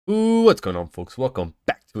Ooh, what's going on, folks? Welcome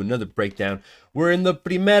back to another breakdown. We're in the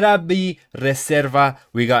Primera B Reserva.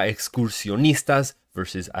 We got Excursionistas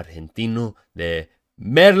versus Argentino de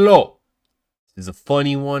Merlo. This is a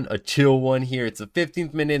funny one, a chill one here. It's the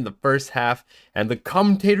 15th minute in the first half, and the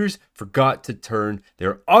commentators forgot to turn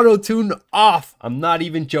their auto-tune off. I'm not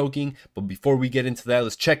even joking, but before we get into that,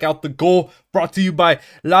 let's check out the goal brought to you by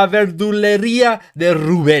La Verdulería de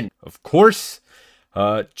Rubén. Of course,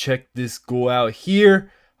 check this goal out here.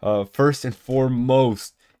 First and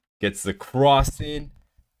foremost, gets the cross in.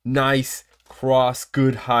 Nice cross,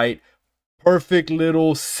 good height. Perfect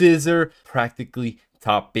little scissor. Practically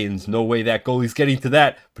top bins. No way that goalie's getting to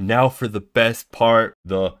that. But now for the best part,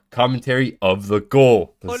 the commentary of the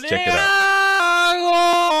goal. Let's check it out.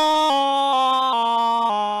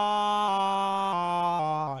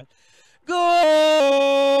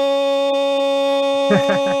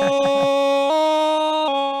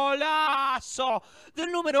 Golazo del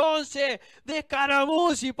número 11 de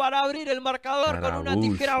Scaramuzzi para abrir el marcador con una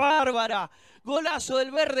tijera bárbara. Golazo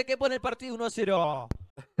del verde que pone el partido 1-0.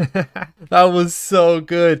 That was so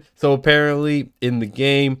good. So apparently in the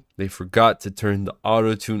game, they forgot to turn the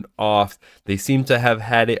auto-tune off. They seem to have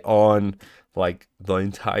had it on like the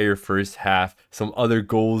entire first half. Some other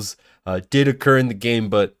goals did occur in the game,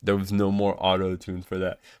 but there was no more auto-tune for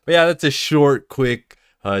that. But yeah, that's a short, quick,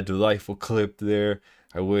 delightful clip there.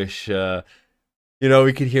 I wish,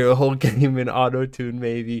 we could hear a whole game in auto-tune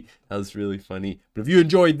maybe. That was really funny. But if you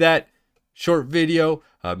enjoyed that short video,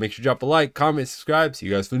 make sure to drop a like, comment, subscribe. See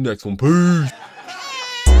you guys for the next one. Peace.